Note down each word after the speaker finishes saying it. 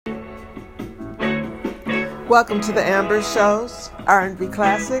Welcome to the Amber Show's R&B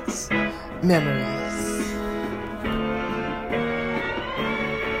Classics Memories.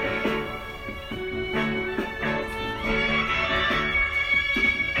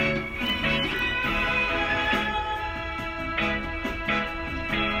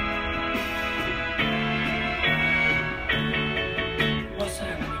 What's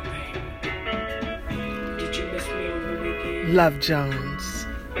happening, babe? Did you miss me over the weekend? Love Jones.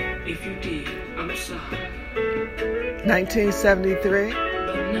 If you did, I'm sorry. 1973.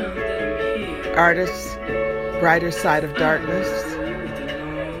 But now that I'm here, Artist, Brighter Side of Darkness. with a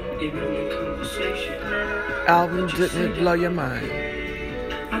long, ignorant conversation, Album Didn't It Blow Your Mind?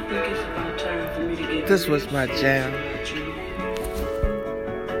 I think it's about time for me to get This was my jam.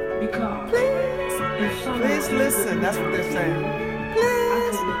 Because if someone Please listen, that's what they're saying. I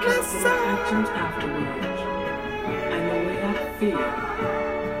couldn't account for my actions afterwards. And the way I feel,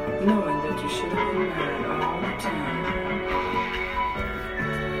 knowing that you should have been mine all the time.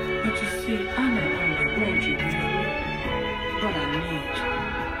 But you see, I no longer want you, baby. But I need you.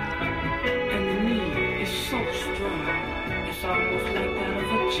 And the need is so strong, it's almost like that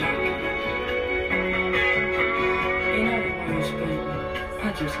of a junkie. In other words, baby, I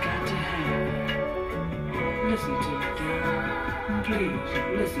just got to have you. Listen to me, darling. Please,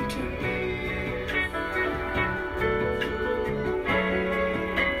 listen to me.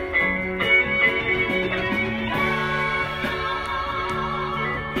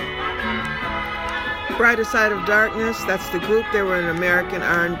 Brighter Side of Darkness, that's the group. They were an American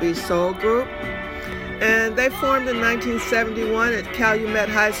R&B soul group. And they formed in 1971 at Calumet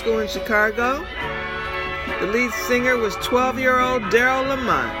High School in Chicago. The lead singer was 12-year-old Daryl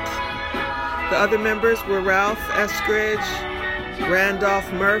Lamont. The other members were Ralph Eskridge,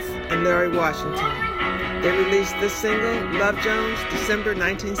 Randolph Murph, and Larry Washington. They released this single, Love Jones, December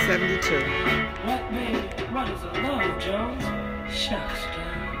 1972. What, baby? What is a love, Jones? Shucks,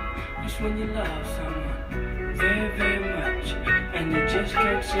 darling. It's when you love someone very, very much, and you just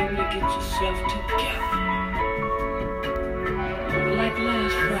can't seem to get yourself together. Like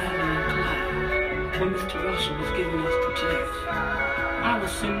last Friday in class, when Mr. Russell was giving us the test, I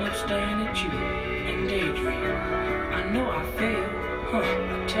was sitting up staring at you and daydreaming. I know I failed. A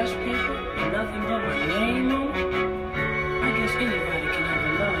test paper and nothing but my name on it? I guess anybody can have a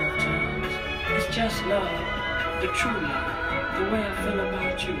love, Jones. It's just love, the true love, the way I feel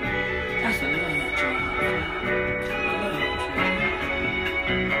about you. That's a love, Jones. A love, Jones.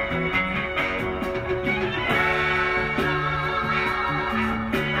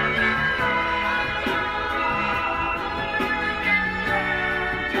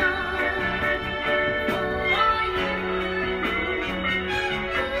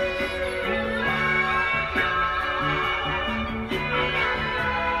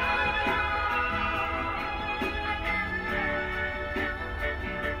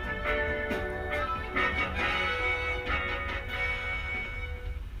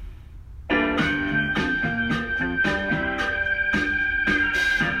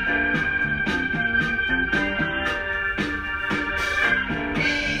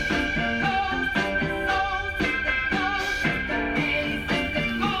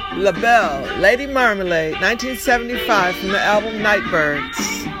 LaBelle, Lady Marmalade, 1975, from the album Nightbirds.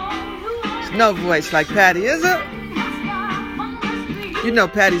 There's no voice like Patty, is it? You know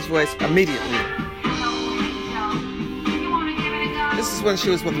Patty's voice immediately. This is when she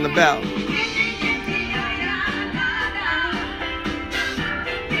was with LaBelle.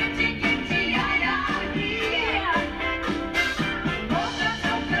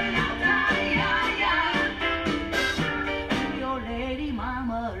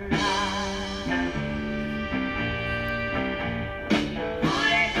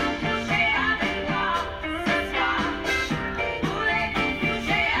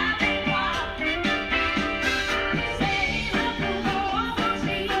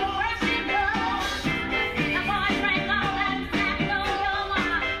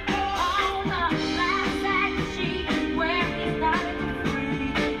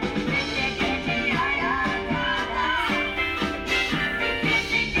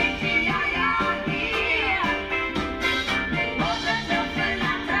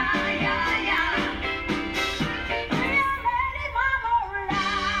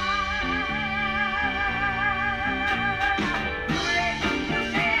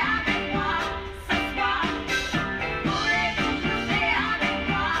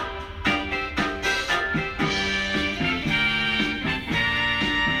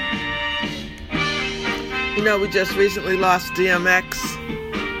 You know, we just recently lost DMX.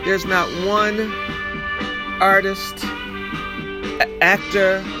 There's not one artist,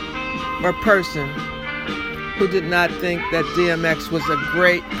 actor, or person who did not think that DMX was a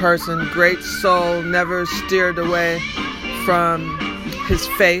great person, great soul, never steered away from his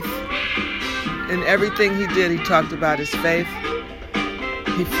faith. In everything he did, he talked about his faith.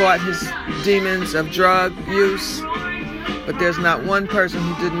 He fought his demons of drug use, but there's not one person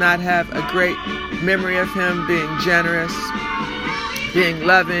who did not have a great memory of him being generous, being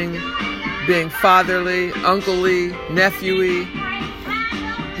loving, being fatherly, unclely, nephewy.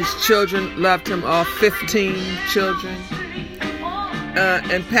 His children loved him, all 15 children.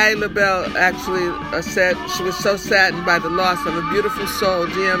 And Patti LaBelle actually said she was so saddened by the loss of a beautiful soul,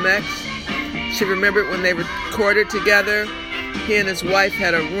 DMX. She remembered when they recorded together, he and his wife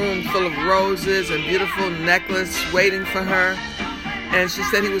had a room full of roses and beautiful necklace waiting for her. And she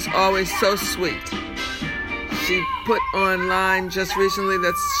said he was always so sweet. She put online just recently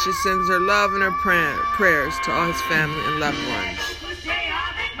that she sends her love and her prayers to all his family and loved ones.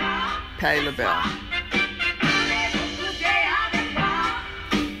 Patti LaBelle.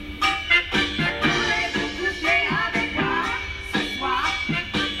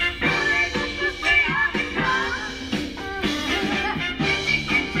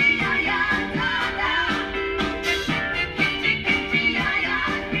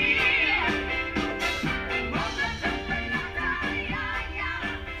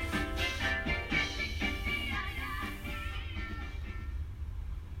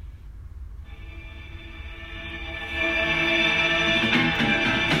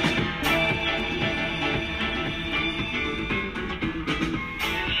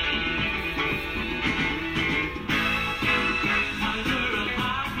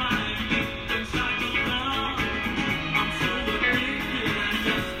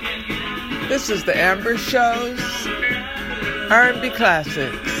 This is the Amber Show's R&B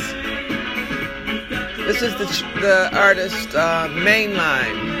Classics. This is the artist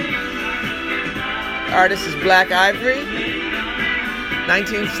Mainline. The artist is Black Ivory,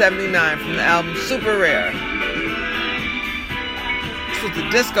 1979, from the album Super Rare. This was the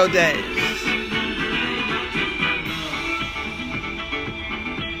disco days.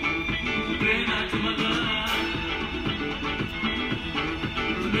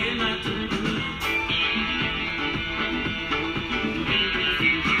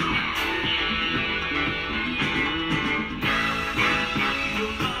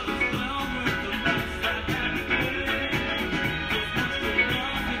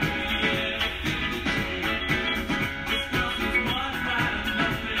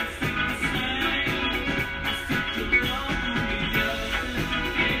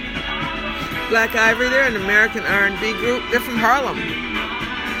 Black Ivory, they're an American R&B group. They're from Harlem,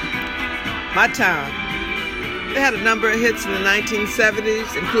 my town. They had a number of hits in the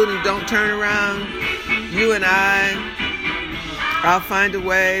 1970s, including Don't Turn Around, You and I, I'll Find a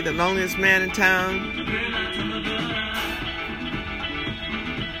Way, The Loneliest Man in Town.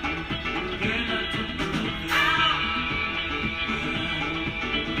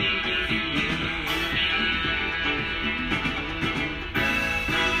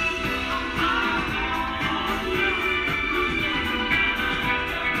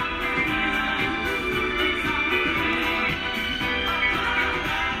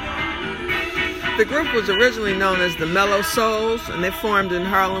 The group was originally known as the Mellow Souls, and they formed in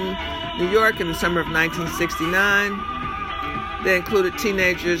Harlem, New York in the summer of 1969. They included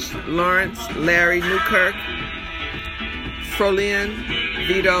teenagers Lawrence Larry Newkirk, Frolian,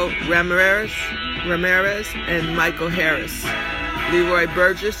 Vito Ramirez, and Michael Harris, Leroy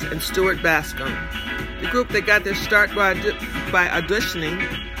Burgess, and Stuart Bascom. The group, they got their start by auditioning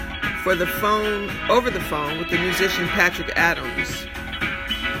for over the phone with the musician Patrick Adams.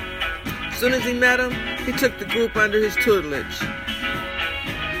 As soon as he met him, he took the group under his tutelage.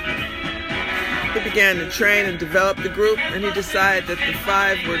 He began to train and develop the group, and he decided that the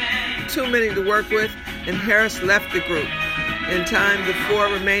 5 were too many to work with, and Harris left the group. In time, the 4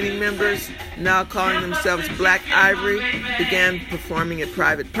 remaining members, now calling themselves Black Ivory, began performing at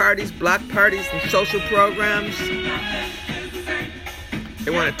private parties, block parties, and social programs.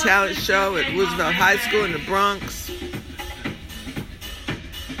 They won a talent show at Roosevelt High School in the Bronx.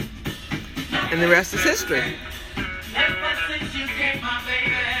 And the rest is history.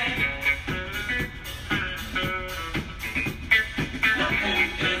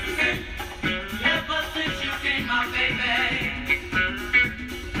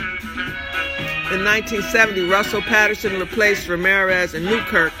 In 1970, Russell Patterson replaced Ramirez and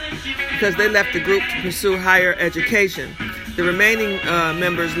Newkirk because they left the group to pursue higher education. The remaining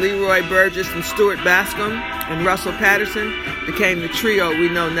members, Leroy Burgess and Stuart Bascom and Russell Patterson, became the trio we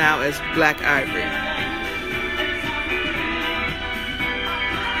know now as Black Ivory.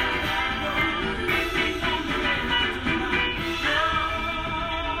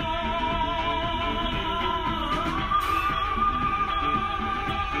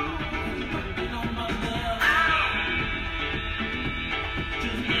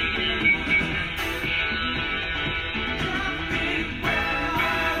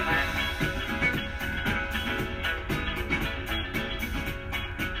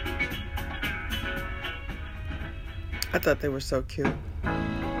 thought they were so cute.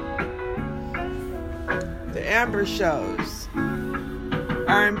 The Amber Shows.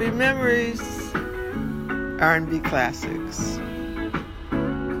 R&B Memories. R&B Classics.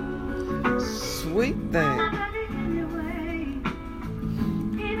 Sweet Thing.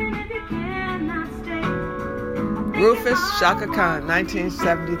 Rufus Chaka Khan,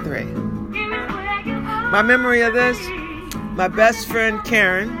 1973. My memory of this, my best friend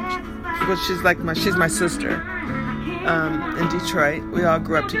Karen, well, she's my sister, in Detroit. We all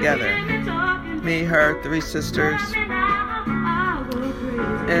grew up together. Me, her, 3 sisters.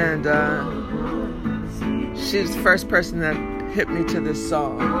 And she's the first person that hit me to this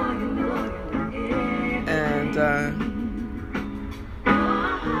song. And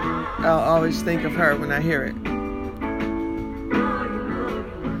I'll always think of her when I hear it.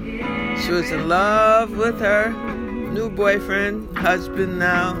 She was in love with her new boyfriend, husband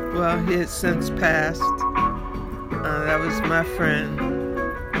now. Well, he has since passed. That was my friend.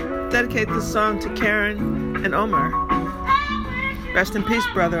 Dedicate this song to Karen and Omar. Rest in peace,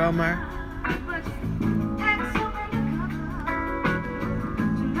 brother Omar.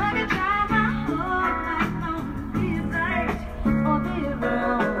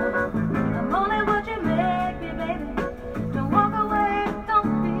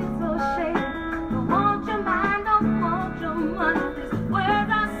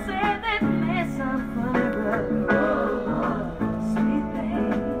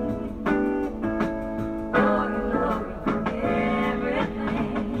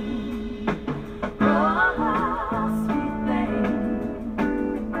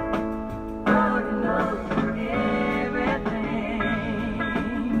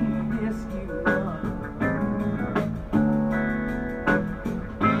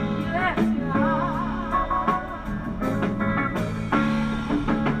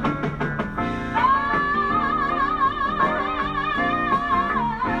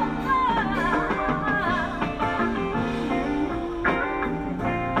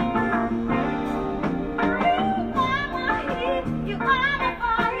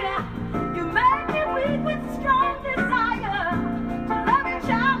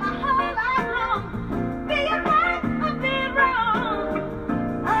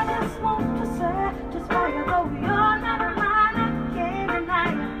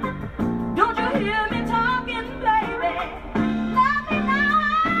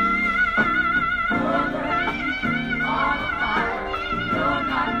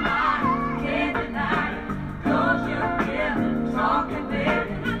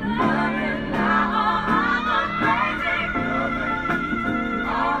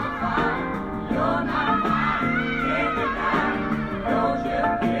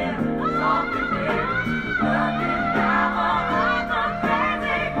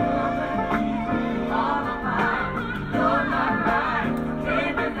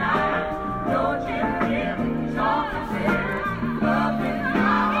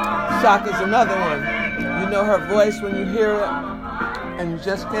 Chaka's another one. You know her voice when you hear it, and you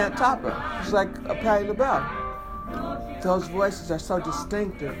just can't top her. She's like a Patti LaBelle. Those voices are so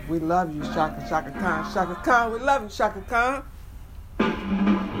distinctive. We love you, Chaka Khan. Chaka Khan, we love you, Chaka Khan.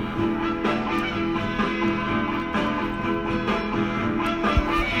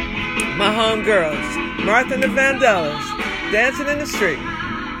 My homegirls, Martha and the Vandellas, dancing in the street.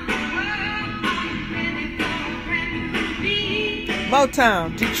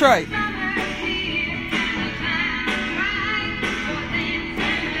 Motown, Detroit.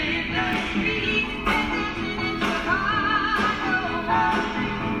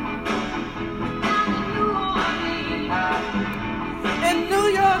 In New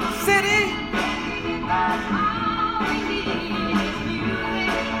York City.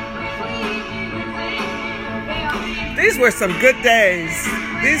 These were some good days.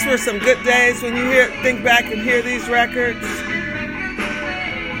 These were some good days when you think back and hear these records.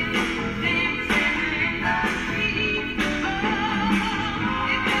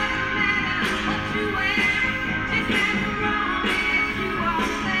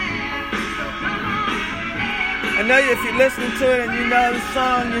 I know if you're listening to it and you know the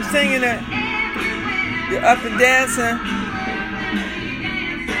song, you're singing it, you're up and dancing.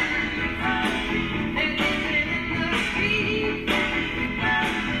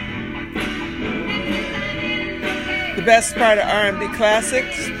 The best part of R&B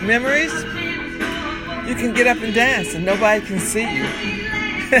classics, memories, you can get up and dance and nobody can see you.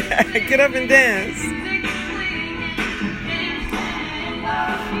 Get up and dance.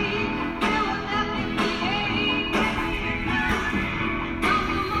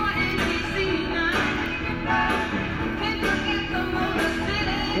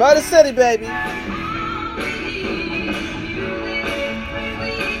 Motor City, baby.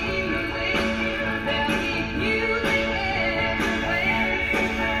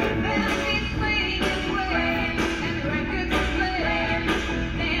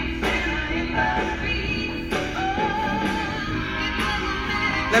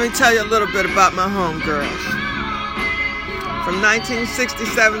 Let me tell you a little bit about my homegirls. From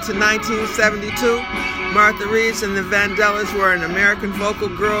 1967 to 1972, Martha Reeves and the Vandellas were an American vocal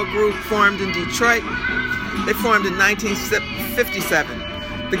girl group formed in Detroit. They formed in 1957.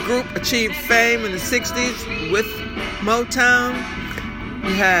 The group achieved fame in the 60s with Motown.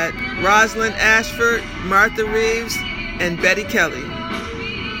 We had Rosalind Ashford, Martha Reeves, and Betty Kelly.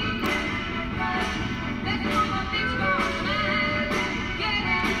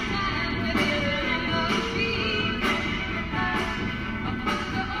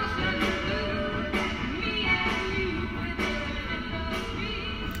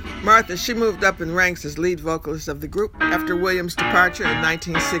 Martha, she moved up in ranks as lead vocalist of the group after Williams' departure in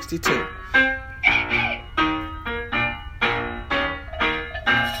 1962.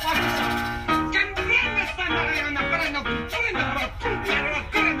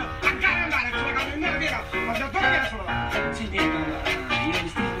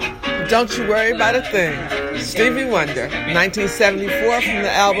 Don't You Worry About a Thing, Stevie Wonder, 1974, from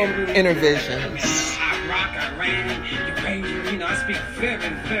the album Innervisions. I speak very,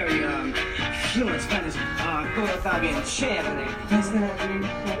 very fluent Spanish. Todo está bien chévere.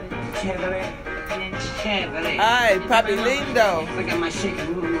 Chévere. Ay, papi lindo. Look at my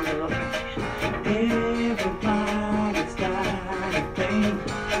shaking room on the road. Everybody's got a thing.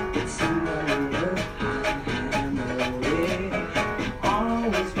 It's someone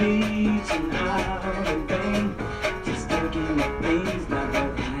always reaching out and vain. Just thinking of things not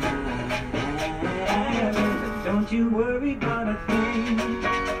worth having. Don't you worry about a thing.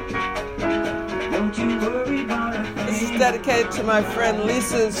 Don't you worry about a thing. This is dedicated to my friend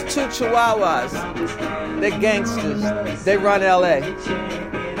Lisa's two Chihuahuas. They're gangsters. They run LA.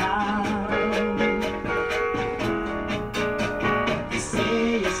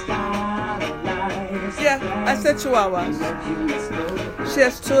 Yeah, I said Chihuahuas. She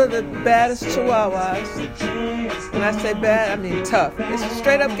has two of the baddest Chihuahuas. When I say bad, I mean tough. It's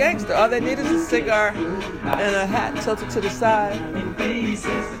straight up gangster. All they need is a cigar and a hat tilted to the side.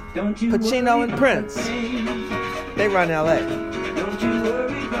 Pacino and Prince. They run LA. Don't you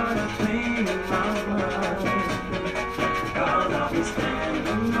worry about a thing, mama. God, I'll be standing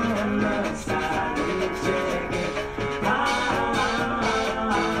on the side and check it out.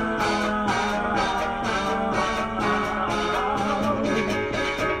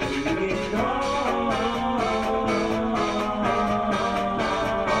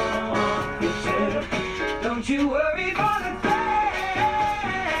 Don't you worry about a thing.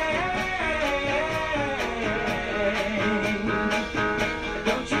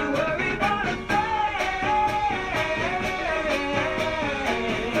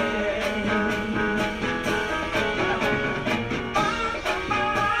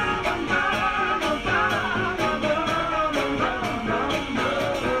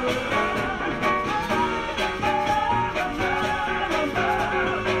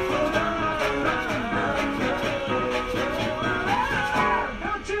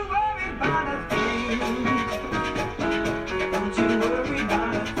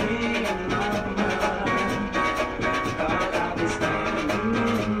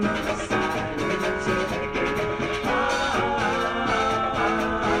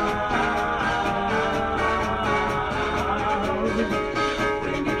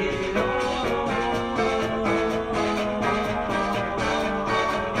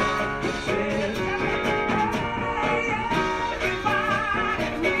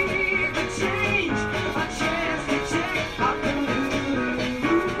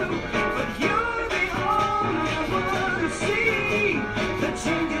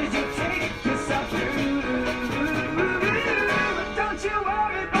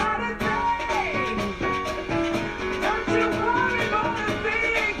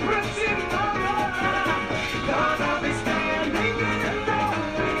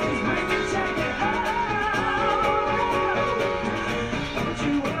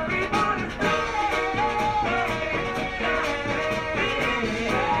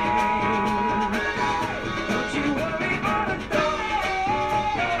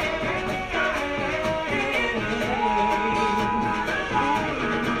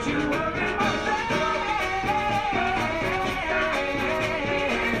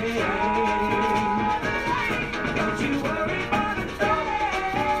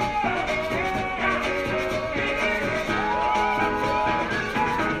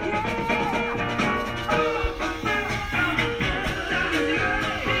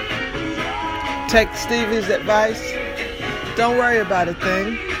 Take Stevie's advice. Don't worry about a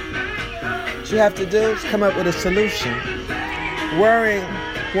thing. What you have to do is come up with a solution. Worrying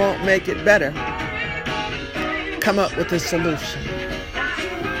won't make it better. Come up with a solution.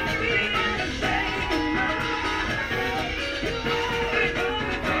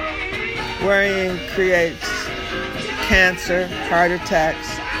 Worrying creates cancer, heart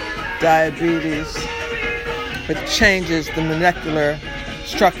attacks, diabetes. It changes the molecular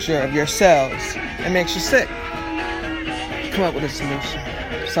structure of your cells and makes you sick. Come up with a solution.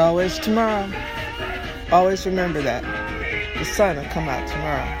 It's always tomorrow. Always remember that. The sun will come out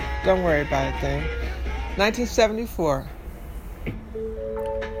tomorrow. Don't worry about a thing. 1974.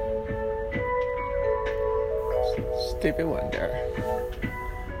 Stevie Wonder.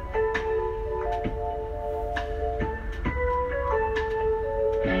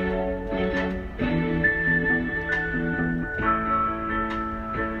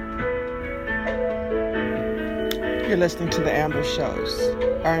 You're listening to the Amber Shows.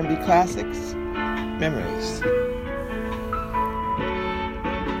 R&B Classics, Memories.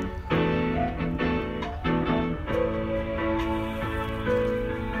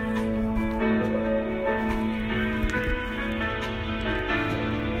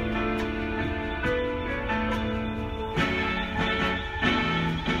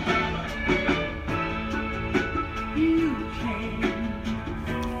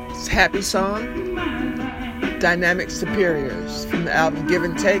 It's a happy song. Dynamic Superiors from the album Give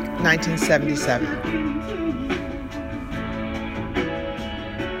and Take, 1977.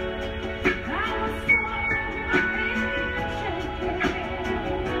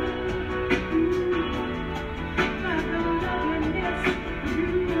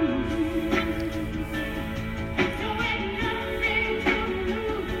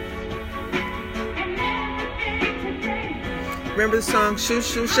 Remember the song Shoe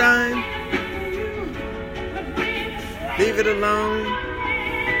Shoe Shine? Leave It Alone,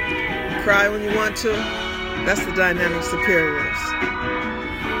 Cry When You Want to. That's the Dynamic Superiors.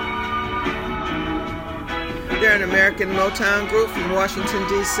 They're an American Motown group from Washington,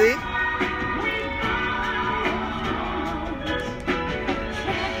 D.C.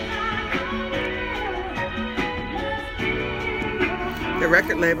 Their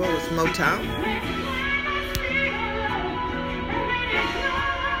record label was Motown.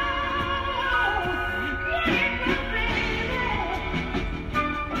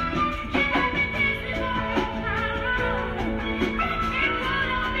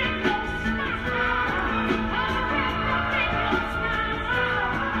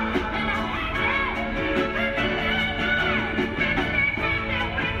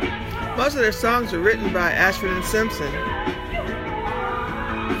 Most of their songs were written by Ashford and Simpson.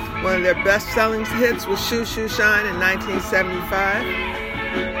 One of their best-selling hits was Shoe Shoe Shine in 1975.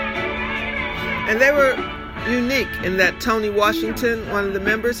 And they were unique in that Tony Washington, one of the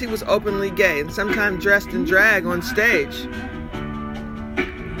members, he was openly gay and sometimes dressed in drag on stage.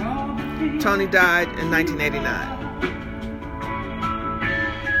 Tony died in 1989.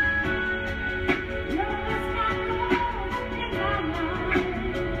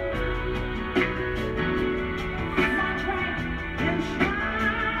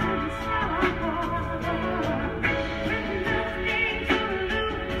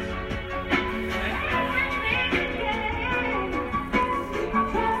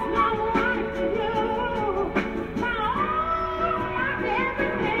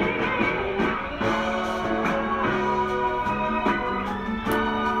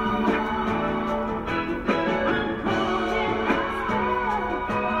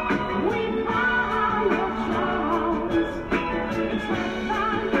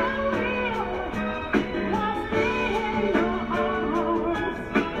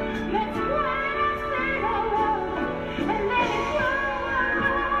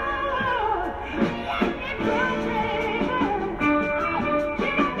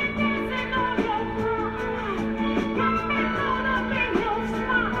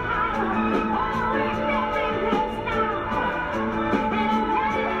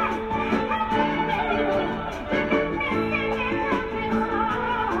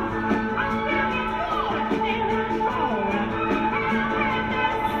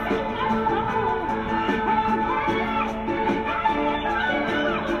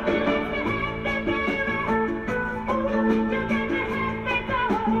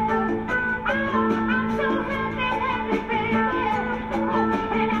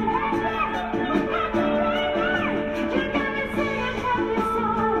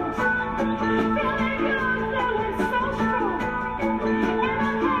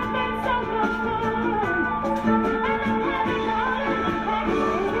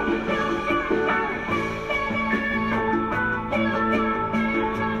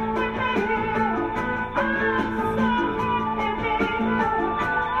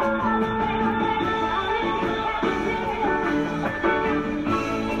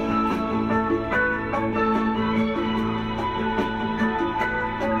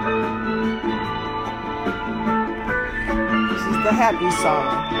 a happy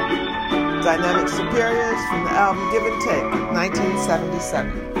song. Dynamic Superiors from the album Give and Take,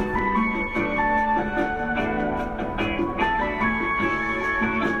 1977.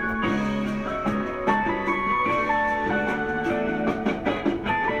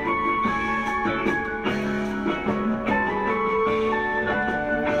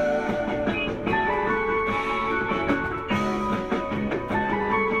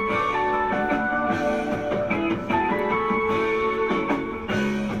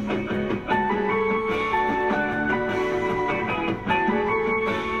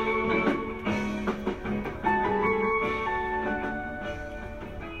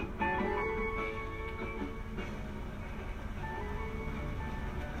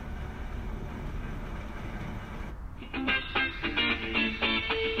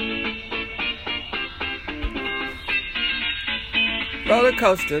 Roller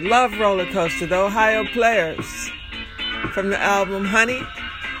Coaster, love Roller Coaster, the Ohio Players, from the album Honey,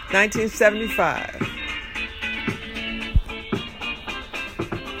 1975.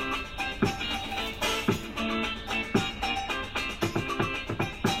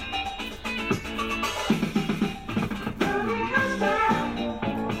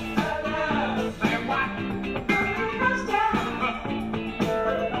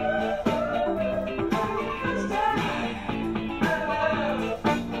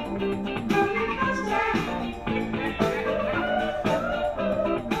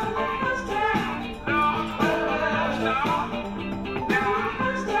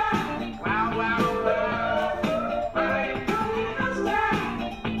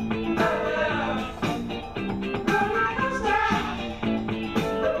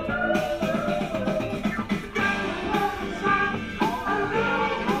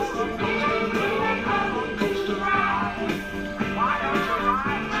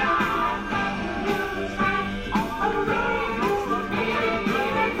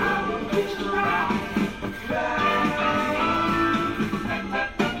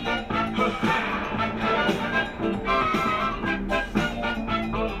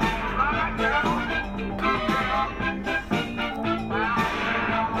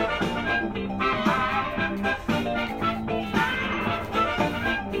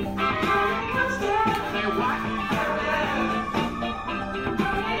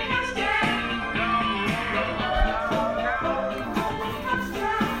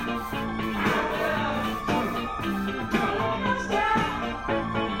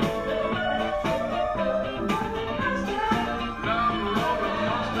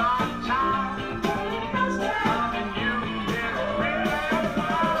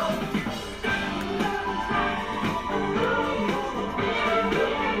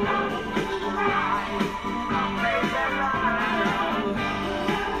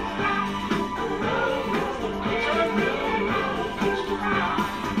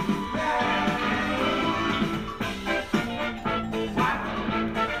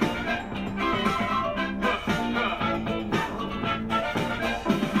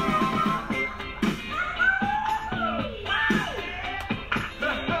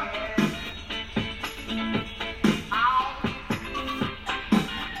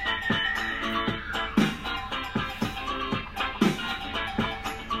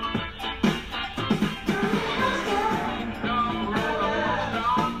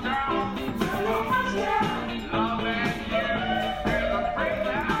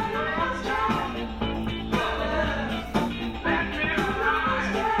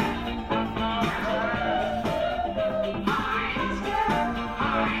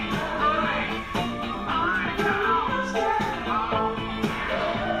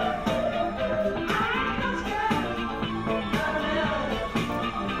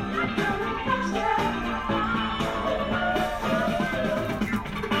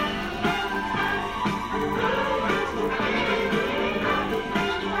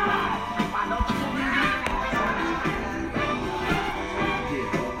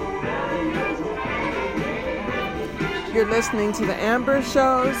 You're listening to the Amber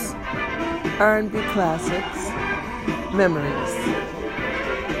Show's R&B Classics, Memories.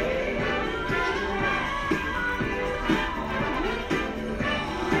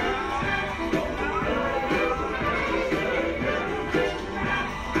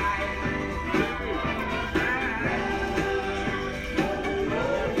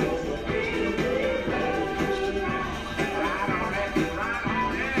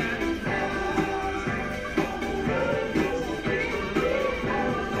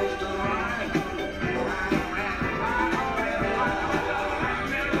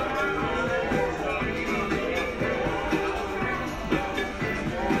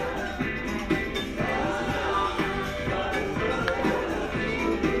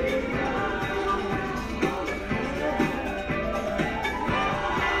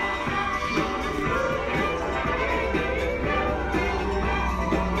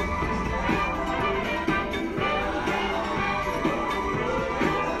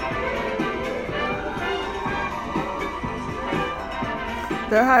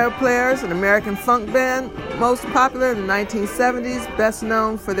 The Ohio Players, an American funk band, most popular in the 1970s, best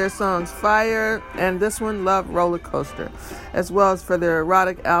known for their songs Fire and this one, Love Roller Coaster, as well as for their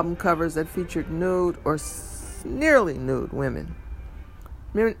erotic album covers that featured nude or nearly nude women.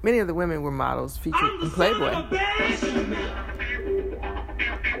 Many of the women were models featured in Playboy.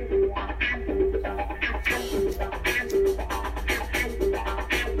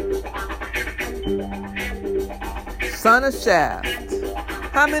 Son of Shaft.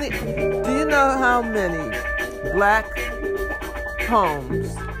 Do you know how many black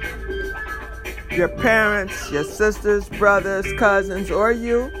homes your parents, your sisters, brothers, cousins, or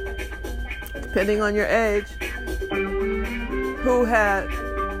you, depending on your age, who had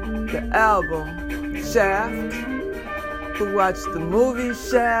the album Shaft, who watched the movie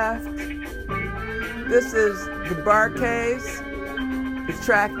Shaft? This is the Bar-Kays. The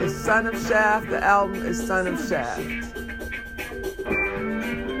track is Son of Shaft. The album is Son of Shaft.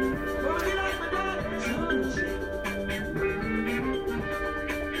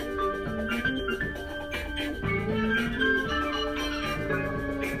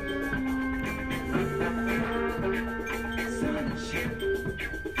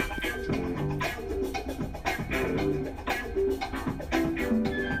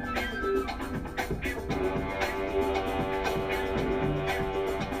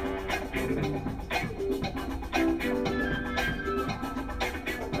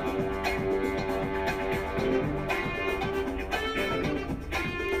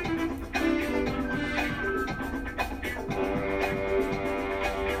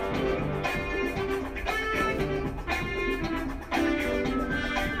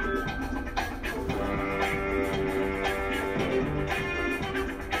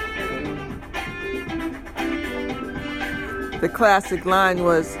 The classic line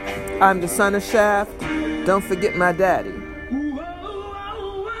was, "I'm the son of Shaft, don't forget my daddy."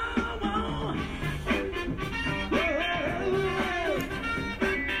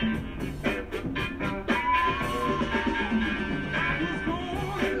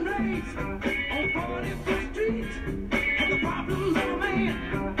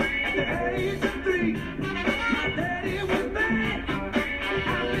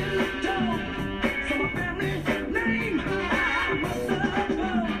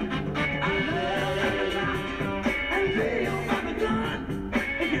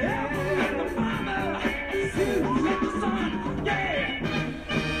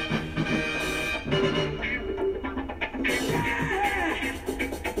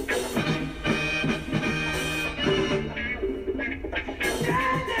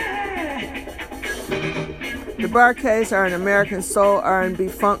 The Bar-Kays are an American soul R&B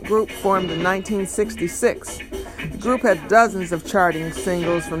funk group formed in 1966. The group had dozens of charting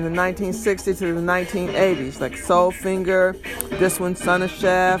singles from the 1960s to the 1980s, like Soul Finger, this one, Son of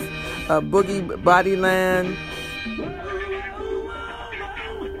Shaft, Boogie Bodyland.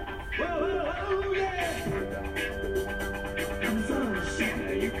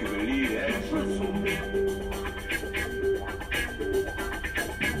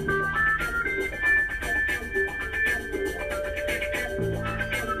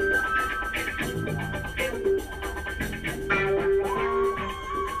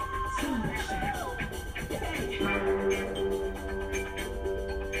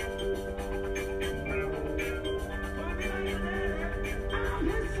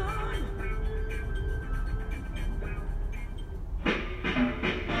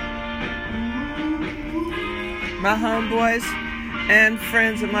 My homeboys and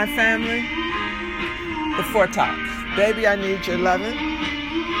friends of my family, the Four Tops. Baby, I Need Your Lovin'.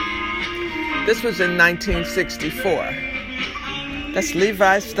 This was in 1964. That's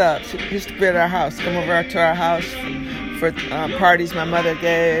Levi Stubbs. He used to be at our house, come over to our house for parties my mother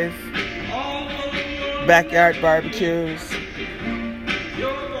gave, backyard barbecues.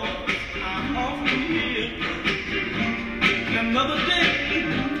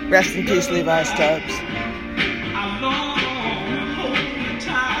 Rest in peace, Levi Stubbs.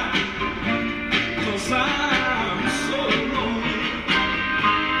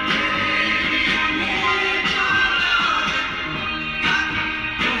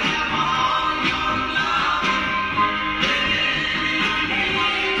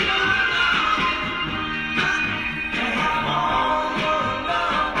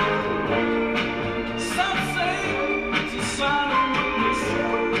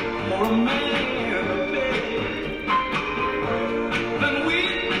 For a man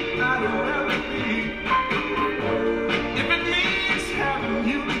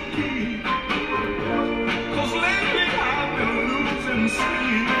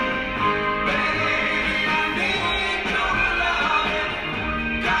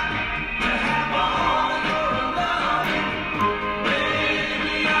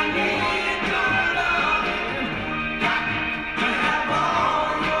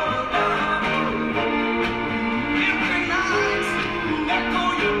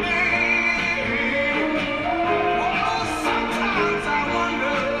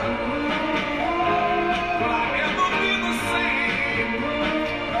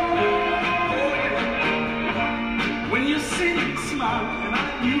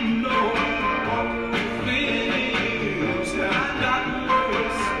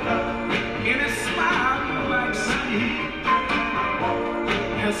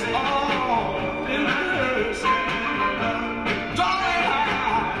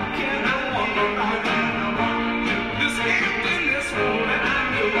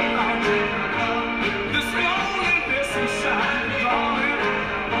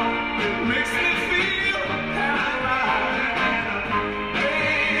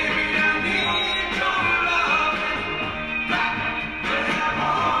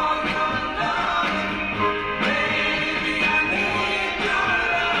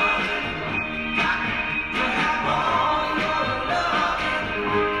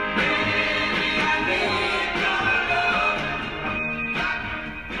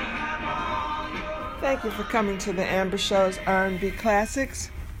Thank you for coming to the Amber Show's R&B Classics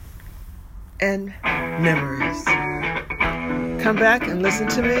and Memories. Come back and listen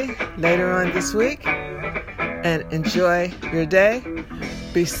to me later on this week and enjoy your day.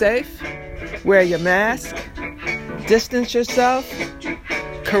 Be safe. Wear your mask. Distance yourself.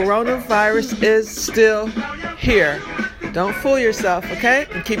 Coronavirus is still here. Don't fool yourself, okay?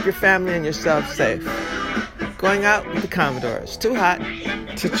 And keep your family and yourself safe. Going out with the Commodores. Too hot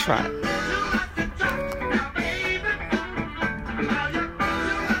to try.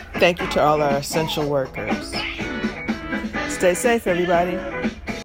 Thank you to all our essential workers. Stay safe, everybody.